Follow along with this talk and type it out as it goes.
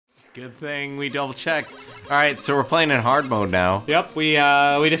Good thing we double checked. All right, so we're playing in hard mode now. Yep, we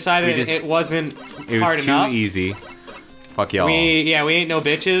decided it wasn't hard too enough. easy. Fuck y'all. We ain't no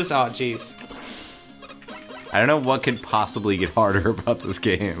bitches. Oh, jeez. I don't know what could possibly get harder about this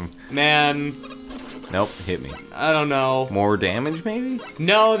game. Man. Nope, hit me. I don't know. More damage, maybe?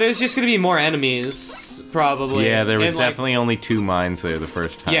 No, there's just gonna be more enemies, probably. Yeah, there was definitely only 2 mines there the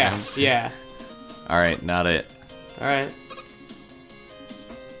first time. Yeah. All right, not it. All right.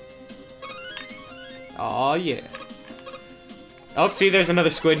 Oh yeah. Oh, see, there's another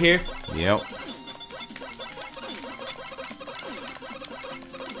squid here. Yep.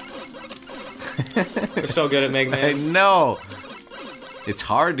 We're so good at Megaman. I know. It's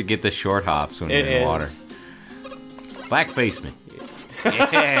hard to get the short hops when you're in the water. Black faceman.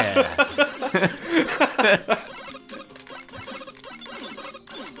 Yeah.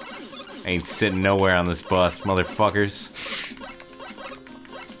 Ain't sitting nowhere on this bus, motherfuckers.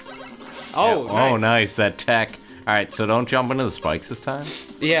 Oh, yeah. nice. Oh, nice, that tech. Alright, so don't jump into the spikes this time?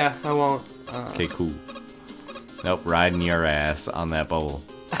 Yeah, I won't. Okay, cool. Nope, riding your ass on that bubble.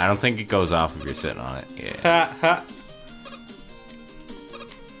 I don't think it goes off if you're sitting on it. Yeah.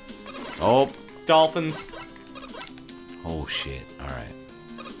 Oh. Dolphins. Oh, shit. Alright.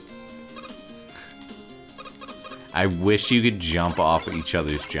 I wish you could jump off each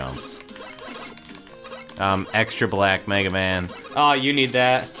other's jumps. Extra black Mega Man. Oh, you need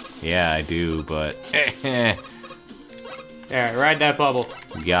that. Yeah, I do, but... Alright, ride that bubble.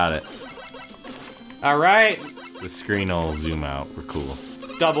 You got it. Alright. The screen will zoom out. We're cool.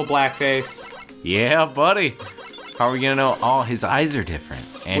 Double blackface. Yeah, buddy. How are we gonna know? Oh, his eyes are different.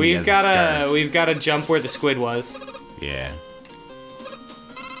 And we've gotta jump where the squid was. Yeah.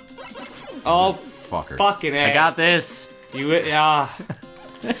 Oh, fucker. Fucking A. I got this.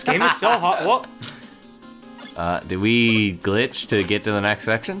 This game is so hard. Whoa. Did we glitch to get to the next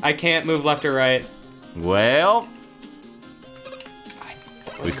section? I can't move left or right. Well,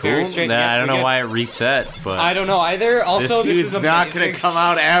 we cool? Nah, yeah, I don't know why it reset, but I don't know either. Also, this dude's is not gonna come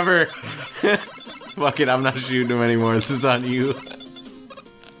out ever. Fuck it, I'm not shooting him anymore. This is on you.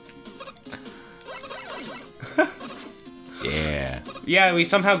 Yeah. Yeah, we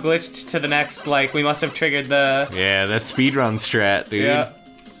somehow glitched to the next. Like, we must have triggered the. Yeah, that's speedrun strat, dude. Yeah.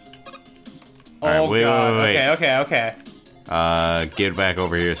 Alright, wait. Okay. Get back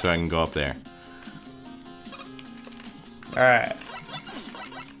over here so I can go up there. Alright.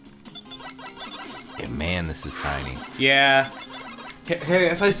 Yeah, man, this is tiny. Yeah.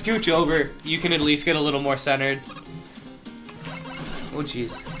 Hey, if I scooch over, you can at least get a little more centered. Oh,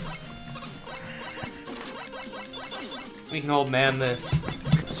 jeez. We can old man this.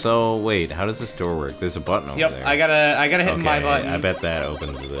 So, wait, how does this door work? There's a button over there. Yep, I gotta hit my button. I bet that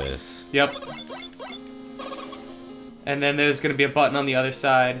opens this. Yep. And then there's gonna be a button on the other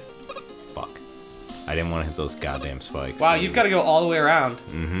side. Fuck. I didn't want to hit those goddamn spikes. Wow, you've got to go all the way around.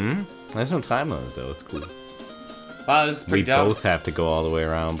 Mm-hmm. There's no time limit, though. It's cool. Wow, this is pretty dumb. We both have to go all the way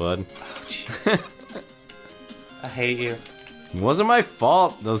around, bud. Oh, I hate you. It wasn't my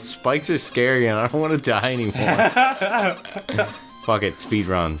fault. Those spikes are scary, and I don't want to die anymore. Fuck it, speed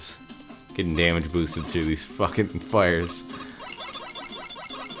runs. Getting damage boosted through these fucking fires.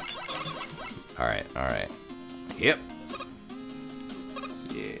 Alright. Yep.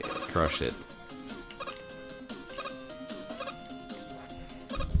 Yeah, crushed it.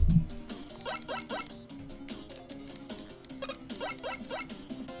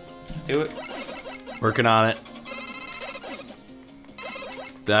 Do it. Working on it.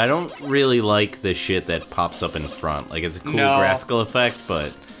 I don't really like the shit that pops up in front. Like, it's a cool graphical effect,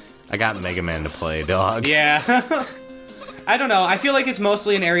 but I got Mega Man to play, dog. Yeah. I don't know. I feel like it's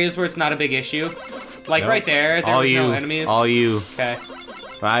mostly in areas where it's not a big issue. Like right there, there was no enemies. All you. Okay.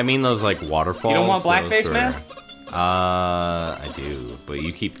 I mean those, like, waterfalls. You don't want blackface, man? I do. But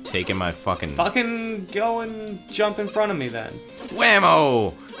you keep taking my fucking... Fucking go and jump in front of me, then.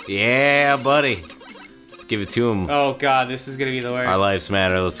 Whammo! Yeah, buddy. Let's give it to him. Oh, God, this is gonna be the worst. Our lives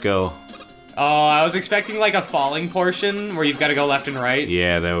matter. Let's go. Oh, I was expecting, like, a falling portion where you've got to go left and right.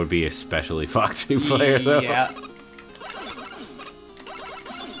 Yeah, that would be especially fucked two-player, though. Yeah.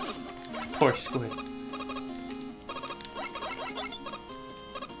 Poor squid.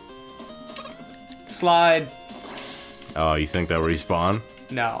 Slide. Oh, you think they'll respawn?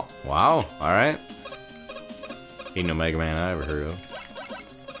 No. Wow, alright. Ain't no Mega Man I ever heard of.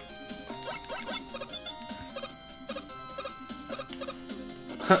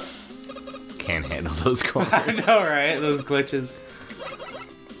 Can't handle those corners. I know, right? Those glitches.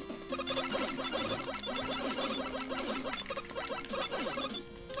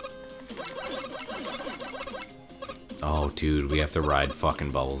 Oh, Dude, we have to ride fucking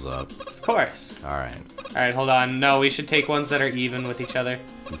bubbles up. Of course. Alright. Alright, hold on. No, we should take ones that are even with each other.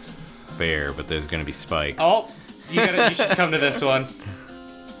 It's fair, but there's gonna be spikes. Oh! You should come to this one.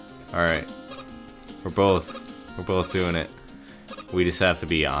 Alright. We're both doing it. We just have to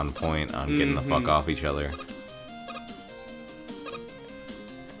be on point on getting the fuck off each other.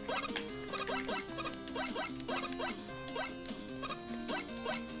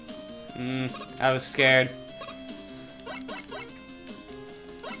 I was scared.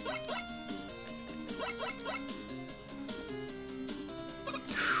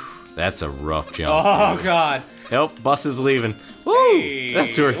 That's a rough jump. Oh, dude. God. Nope, bus is leaving. Woo! Hey,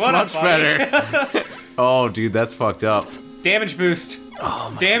 that works much better. Oh, dude, that's fucked up. Damage boost. Oh,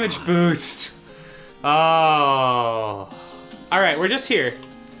 my Damage God. boost. Oh. Alright, we're just here.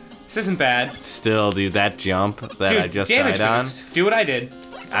 This isn't bad. Still, dude, that jump that Dude, I just damage died boost. Do what I did. on.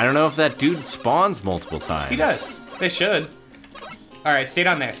 I don't know if that dude spawns multiple times. He does. They should. Alright, stay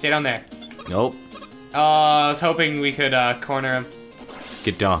down there. Stay down there. Nope. I was hoping we could corner him.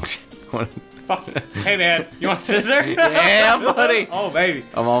 Get dunked. Hey, man. You want a scissor? Yeah, buddy. Oh, baby.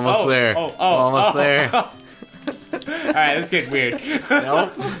 I'm almost there. Oh, I'm almost there. Alright, let's get weird.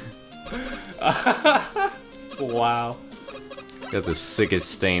 Nope. Wow. Got the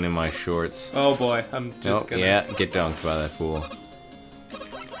sickest stain in my shorts. Oh, boy. I'm just Nope, gonna... yeah, get dunked by that fool.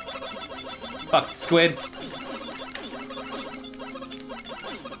 Fuck, squid.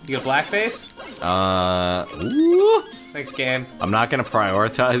 You got blackface? Ooh. Thanks, game. I'm not gonna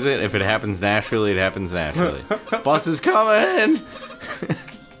prioritize it. If it happens naturally, it happens naturally. Bus is coming!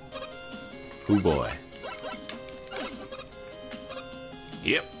 Ooh, boy.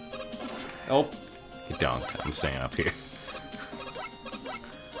 Yep. Oh. Get dunked. I'm staying up here.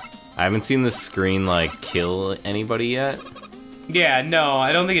 I haven't seen the screen, like, kill anybody yet. Yeah, no,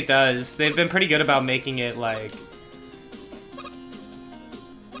 I don't think it does. They've been pretty good about making it, like...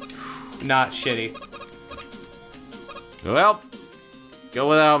 not shitty. Well, go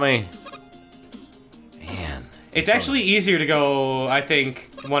without me. Man. It's actually easier to go, I think,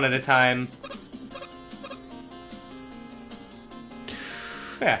 one at a time.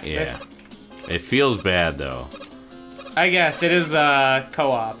 Yeah. Yeah. It feels bad, though. I guess. It is,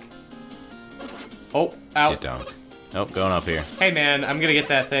 co-op. Oh, out. Get dunked. Nope, going up here. Hey, man, I'm gonna get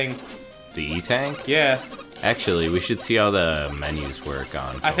that thing. The E-Tank? Yeah. Actually, we should see how the menus work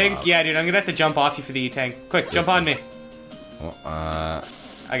on I think, co-op. yeah, dude, I'm gonna have to jump off you for the E-Tank. Quick, jump on me. Well,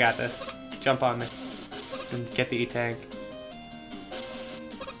 I got this. Jump on me. And get the E-Tank.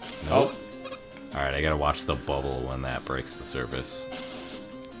 nope. Alright, I gotta watch the bubble when that breaks the surface.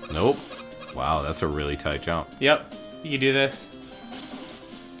 Nope. Wow, that's a really tight jump. Yep. You can do this.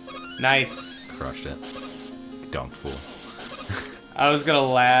 Nice. Crushed it. Dunked, fool. I was gonna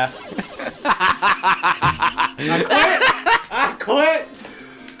laugh. I quit!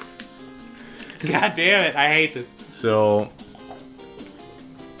 God damn it, I hate this. So...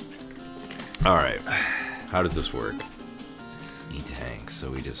 Alright. How does this work? E-Tank, so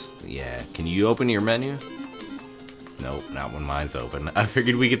we just... Yeah. Can you open your menu? Nope, not when mine's open. I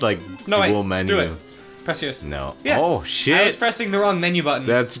figured we could, like, dual menu. Do it. Press yours. No. Yeah. Oh, shit! I was pressing the wrong menu button.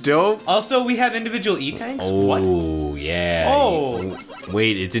 That's dope! Also, we have individual E-Tanks? Oh, What? yeah. Oh.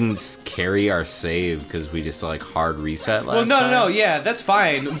 Wait, it didn't carry our save because we just, like, hard reset last Well, no, time? no, yeah, that's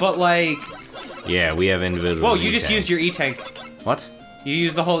fine, but like... Yeah, we have individual Whoa, you just E-Tanks. used your E-Tank. What? You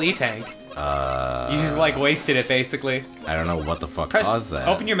used the whole E-Tank. You just, like, wasted it, basically. I don't know what the fuck Press... caused that.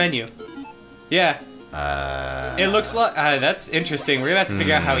 Open your menu. Yeah. It looks like... that's interesting. We're gonna have to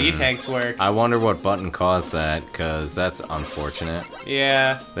figure out how E-Tanks work. I wonder what button caused that, because that's unfortunate.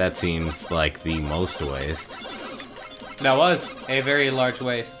 Yeah. That seems like the most waste. That was a very large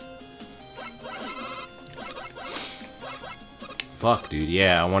waste. Fuck, dude.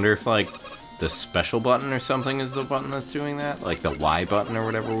 Yeah, I wonder if, like, the special button or something is the button that's doing that? Like the Y button or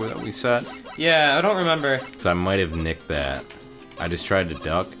whatever that we set? Yeah, I don't remember. So I might have nicked that. I just tried to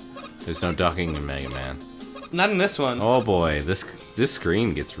duck. There's no ducking in Mega Man. Not in this one. Oh boy, this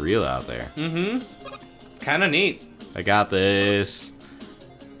screen gets real out there. Mm-hmm. It's kind of neat. I got this.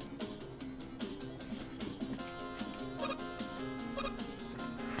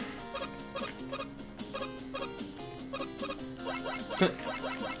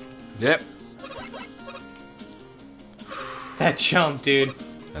 Yep. That jump, dude.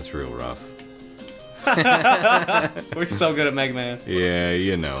 That's real rough. We're so good at Mega Man. Yeah,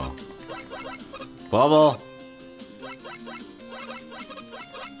 you know. Bubble.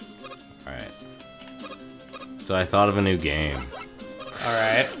 Alright. So I thought of a new game.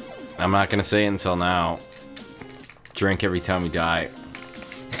 Alright. I'm not gonna say it until now. Drink every time we die.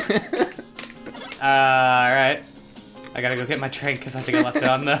 Alright. I gotta go get my drink because I think I left it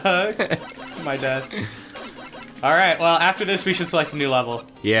on the my desk. Alright, well, after this, we should select a new level.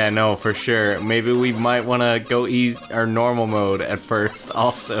 Yeah, no, for sure. Maybe we might want to go our normal mode at first,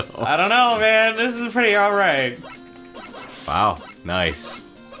 also. I don't know, man. This is pretty alright. Wow, nice.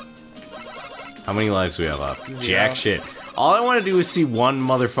 How many lives do we have left? 0. Jack shit. All I want to do is see one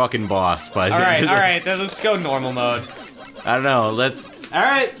motherfucking boss by the end of this. Alright, then let's go normal mode. I don't know, let's...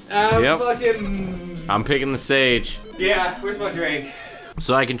 Alright, Yep. fucking... I'm picking the stage. Yeah, where's my drink?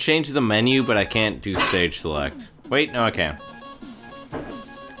 So I can change the menu, but I can't do stage select. Wait, no, I can.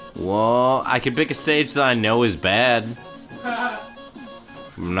 Well, I could pick a stage that I know is bad.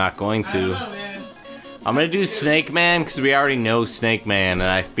 I'm not going to. I don't know, man. I'm gonna do Snake Man, because we already know Snake Man, and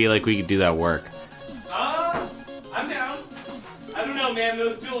I feel like we could do that work. I'm down. I don't know, man.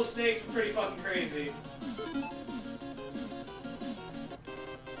 Those dual snakes were pretty fucking crazy.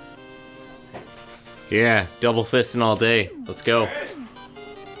 Yeah, double fisting all day. Let's go. Alright.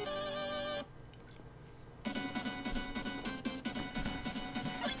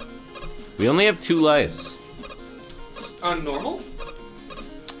 We only have 2 lives. On normal?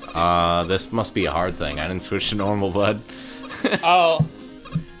 This must be a hard thing. I didn't switch to normal, bud. Oh.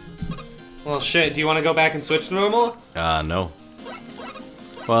 Well, shit. Do you want to go back and switch to normal? No.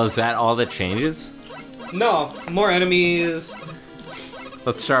 Well, is that all that changes? No. More enemies.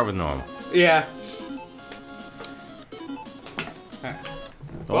 Let's start with normal. Yeah.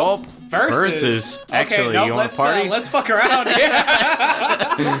 Oh, versus. Actually, okay, no, you want to party? Let's fuck around. Yeah.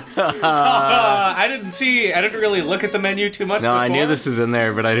 I didn't really look at the menu too much. No, before. I knew this was in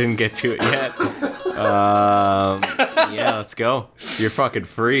there, but I didn't get to it yet. Yeah, let's go. You're fucking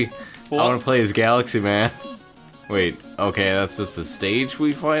free. What? I want to play as Galaxy Man. Wait, okay, that's just the stage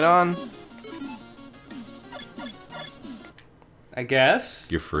we fight on? I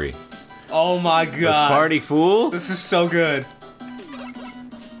guess. You're free. Oh my god. Let's party, fool. This is so good.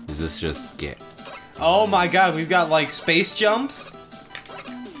 Is this just get... Oh my god, we've got like space jumps.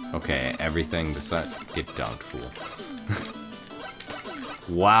 Okay, everything besides get dunked, fool.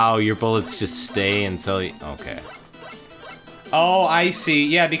 Wow, your bullets just stay until you... Okay. Oh, I see.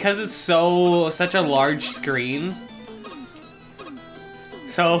 Yeah, because it's such a large screen.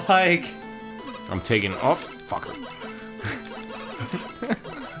 So like... I'm taking... Oh, fucker.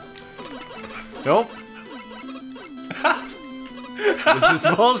 Nope. This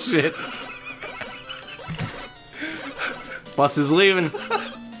is bullshit. Bus is leaving.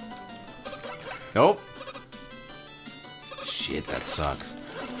 Nope. Shit, that sucks.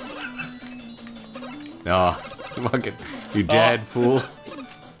 No, fucking, you dead, fool.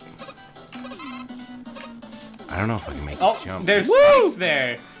 I don't know if I can make this jump. There's Woo! spikes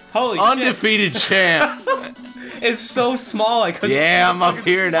there. Holy Undefeated champ. shit. It's so small, I couldn't Yeah, see I'm up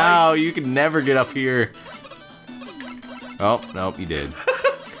fucking here spikes. now. You can never get up here. Oh, nope, you did.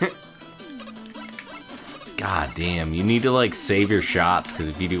 God damn, you need to like save your shots, because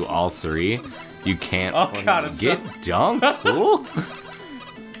if you do all 3, you can't God, it's get dunked, fool.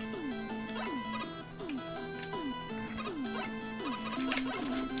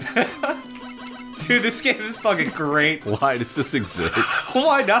 Dude, this game is fucking great. Why does this exist?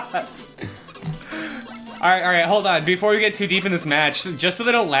 Why not? Alright, hold on. Before we get too deep in this match, just so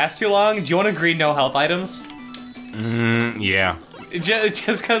they don't last too long, do you want to agree no health items? Yeah.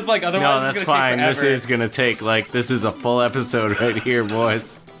 Just because, like, otherwise No, it's that's gonna fine. take This forever. is gonna take, like, this is a full episode right here,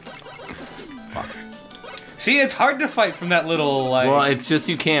 boys. Fuck. See, it's hard to fight from that little, like... Well, it's just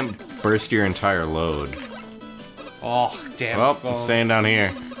you can't burst your entire load. Oh, damn Well, it, I'm phone. staying down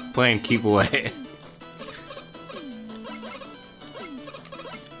here. Playing keep away.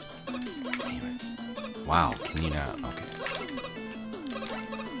 Damn it. Wow, can you not? Okay.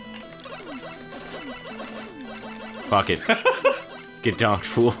 Fuck it. Get dunked,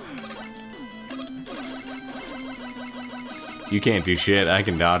 fool. You can't do shit. I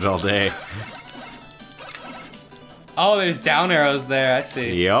can dodge all day. Oh, there's down arrows there, I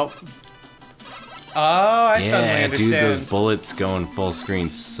see. Yep. Oh, I suddenly Yeah, understand. dude, those bullets going full screen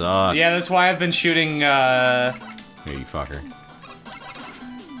suck. Yeah, that's why I've been shooting, Here, you fucker.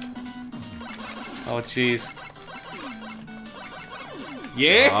 Oh, jeez.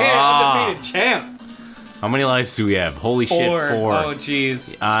 Yeah, Ah. undefeated champ. How many lives do we have? Holy shit, 4. Oh,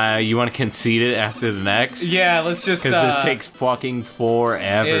 jeez. You want to concede it after the next? Yeah, let's just, Because this takes fucking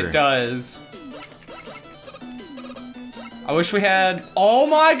forever. It does. I wish we had... Oh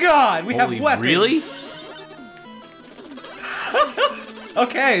my god! We Holy, have weapons! really?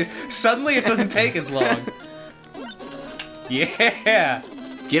 Okay, suddenly it doesn't take as long. Yeah!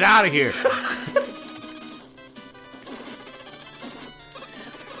 Get out of here!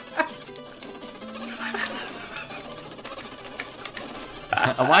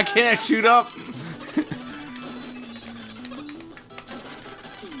 Why can't I shoot up?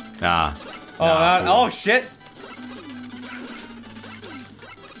 Ah. Oh, oh shit.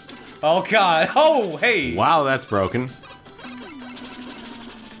 Oh god. Oh, hey. Wow, that's broken.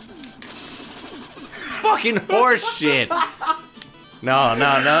 Fucking horse shit. No,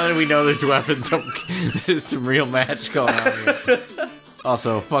 now that we know there's weapons, there's some real match going on here.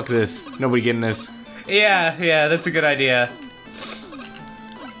 Also, fuck this. Nobody getting this. Yeah, that's a good idea.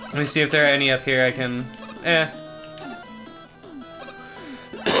 Let me see if there are any up here I can...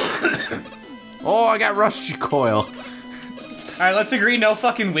 Oh, I got rusty coil. Alright, let's agree no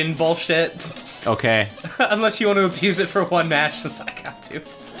fucking wind bullshit. Okay. Unless you want to abuse it for one match, since I got to.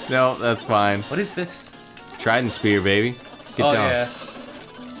 No, that's fine. What is this? Trident spear, baby. Get down. Yeah.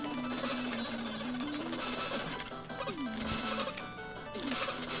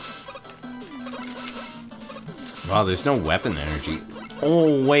 Wow, there's no weapon energy.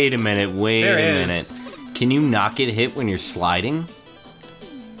 Oh, wait a minute, wait a minute. Can you not get hit when you're sliding?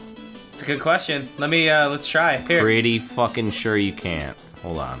 It's a good question. Let's try. Here. Pretty fucking sure you can't.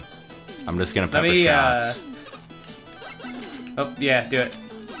 Hold on. I'm just gonna pepper shots. Oh, yeah, do it.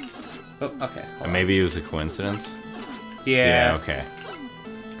 Oh, okay. Maybe it was a coincidence? Yeah. Yeah, okay.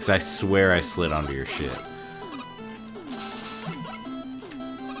 Because I swear I slid onto your shit.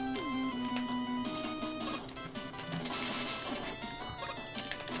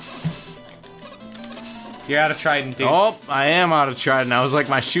 You're out of Trident, dude. Oh, I am out of Trident. I was like,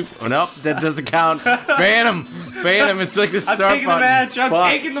 my shoot. Oh, nope, that doesn't count. Ban him. Ban him. It's like the start button. I'm taking the match.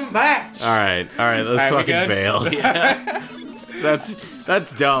 I'm taking the match. All right. Let's fucking bail. Yeah.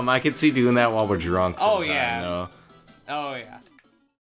 That's dumb. I could see doing that while we're drunk. Oh, yeah. Though. Oh, yeah.